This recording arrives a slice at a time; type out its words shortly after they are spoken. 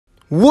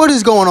What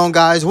is going on,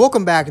 guys?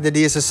 Welcome back to the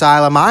DS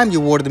Asylum. I'm your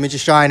Ward of the Mitchell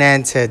Shrine,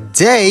 and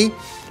today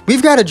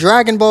we've got a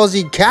Dragon Ball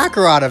Z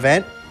Kakarot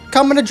event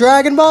coming to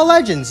Dragon Ball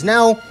Legends.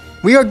 Now,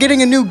 we are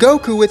getting a new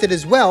Goku with it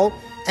as well,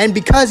 and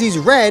because he's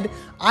red,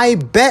 I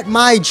bet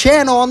my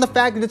channel on the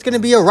fact that it's going to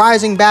be a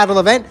Rising Battle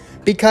event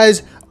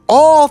because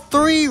all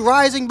three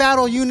Rising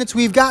Battle units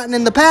we've gotten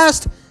in the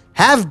past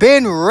have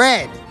been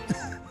red.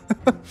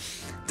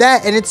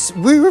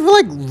 We were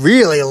like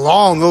really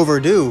long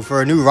overdue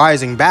for a new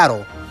Rising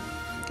Battle.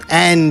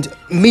 And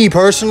me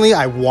personally,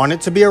 I want it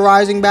to be a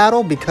Rising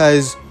Battle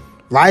because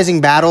Rising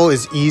Battle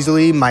is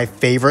easily my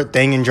favorite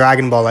thing in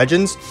Dragon Ball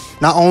Legends.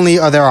 Not only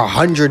are there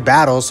 100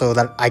 battles so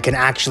that I can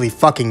actually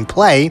fucking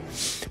play,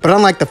 but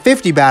unlike the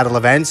 50 battle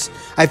events,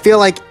 I feel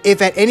like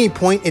if at any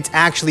point it's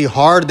actually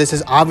hard, this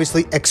is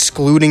obviously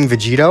excluding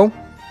Vegito.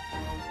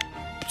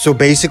 So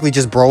basically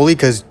just Broly,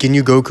 because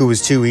Ginyu Goku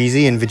was too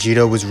easy and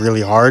Vegito was really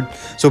hard.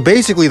 So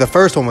basically the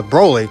first one with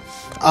Broly,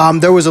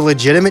 there was a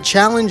legitimate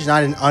challenge,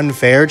 not an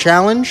unfair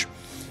challenge.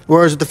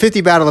 Whereas with the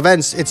 50 battle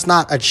events, it's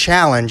not a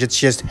challenge. It's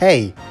just,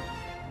 hey,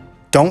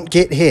 don't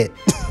get hit.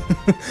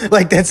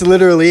 Like, that's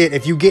literally it.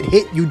 If you get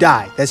hit, you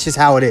die. That's just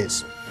how it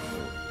is.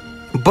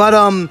 But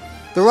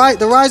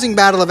the Rising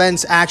battle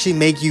events actually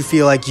make you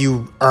feel like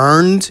you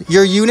earned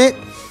your unit.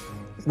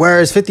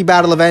 Whereas 50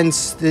 battle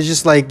events, they're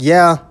just like,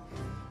 yeah,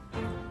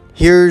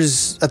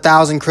 here's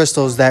 1,000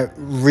 crystals that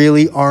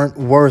really aren't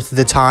worth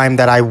the time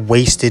that I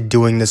wasted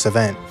doing this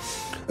event.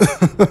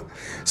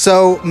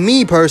 So,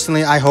 me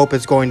personally, I hope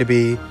it's going to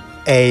be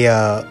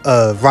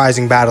a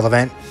Rising Battle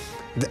event.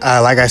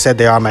 Like I said,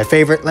 they are my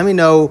favorite. Let me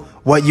know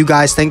what you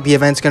guys think the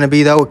event's going to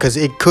be, though, because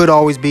it could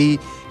always be,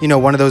 you know,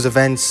 one of those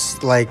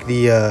events like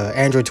the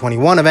Android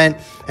 21 event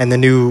and the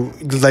new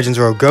Legends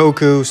Road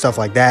Goku, stuff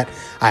like that.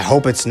 I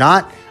hope it's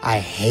not. I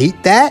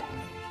hate that.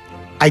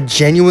 I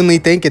genuinely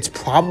think it's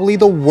probably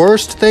the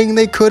worst thing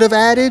they could have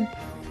added.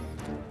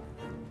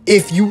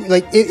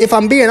 If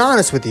I'm being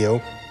honest with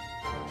you,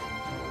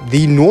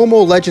 the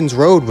normal Legends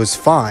Road was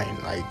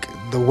fine.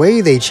 Like, the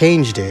way they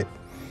changed it,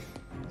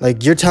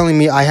 like, you're telling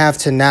me I have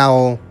to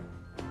now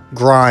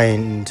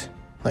grind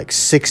like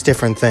 6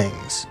 different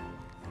things.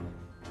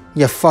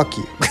 Yeah, fuck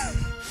you.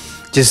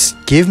 Just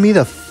give me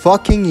the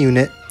fucking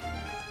unit.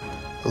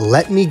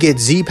 Let me get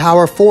Z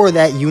power for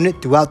that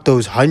unit throughout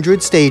those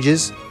 100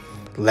 stages.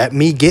 Let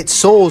me get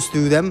souls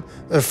through them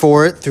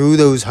through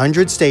those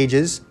 100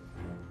 stages.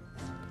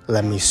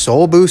 Let me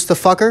soul boost the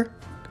fucker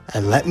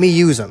and let me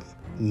use them.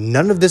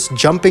 None of this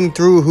jumping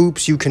through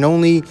hoops. You can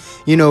only,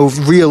 you know,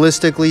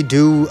 realistically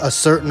do a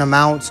certain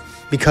amount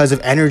because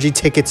of energy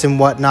tickets and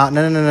whatnot.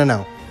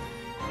 No.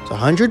 It's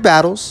 100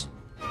 battles.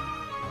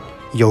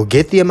 You'll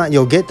get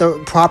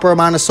the proper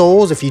amount of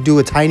souls if you do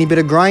a tiny bit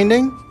of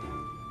grinding.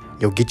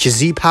 You'll get your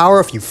Z power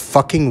if you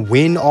fucking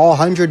win all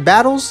 100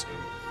 battles.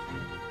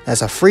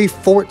 That's a free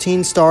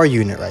 14-star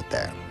unit right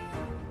there.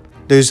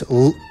 There's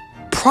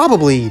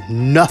probably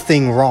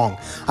nothing wrong.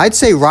 I'd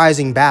say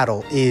Rising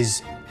Battle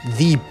is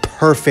the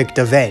perfect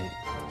event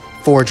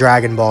for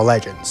Dragon Ball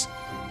Legends.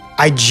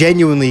 I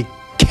genuinely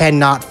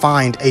cannot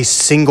find a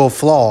single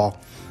flaw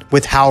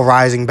with how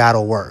Rising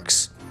Battle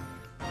works.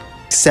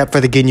 Except for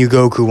the Ginyu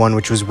Goku one,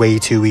 which was way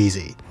too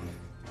easy.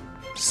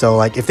 So,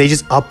 like, if they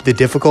just up the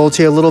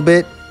difficulty a little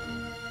bit,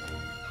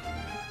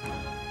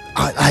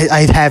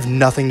 I'd have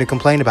nothing to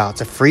complain about.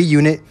 It's a free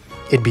unit,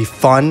 it'd be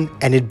fun,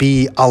 and it'd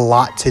be a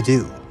lot to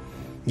do.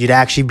 You'd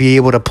actually be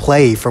able to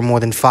play for more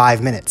than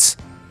 5 minutes.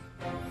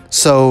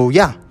 So,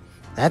 yeah,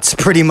 that's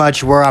pretty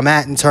much where I'm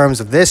at in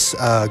terms of this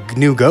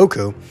new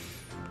Goku.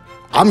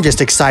 I'm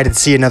just excited to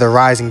see another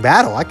Rising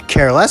Battle. I could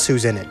care less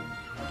who's in it.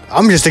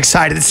 I'm just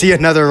excited to see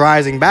another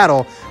Rising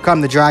Battle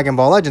come to Dragon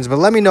Ball Legends. But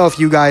let me know if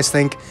you guys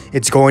think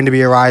it's going to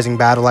be a Rising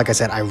Battle. Like I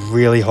said, I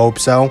really hope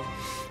so.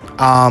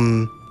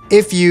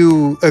 If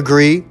you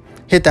agree,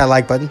 hit that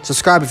like button.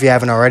 Subscribe if you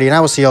haven't already. And I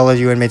will see all of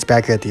you inmates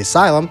back here at the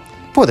Asylum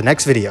for the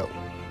next video.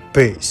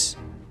 Peace.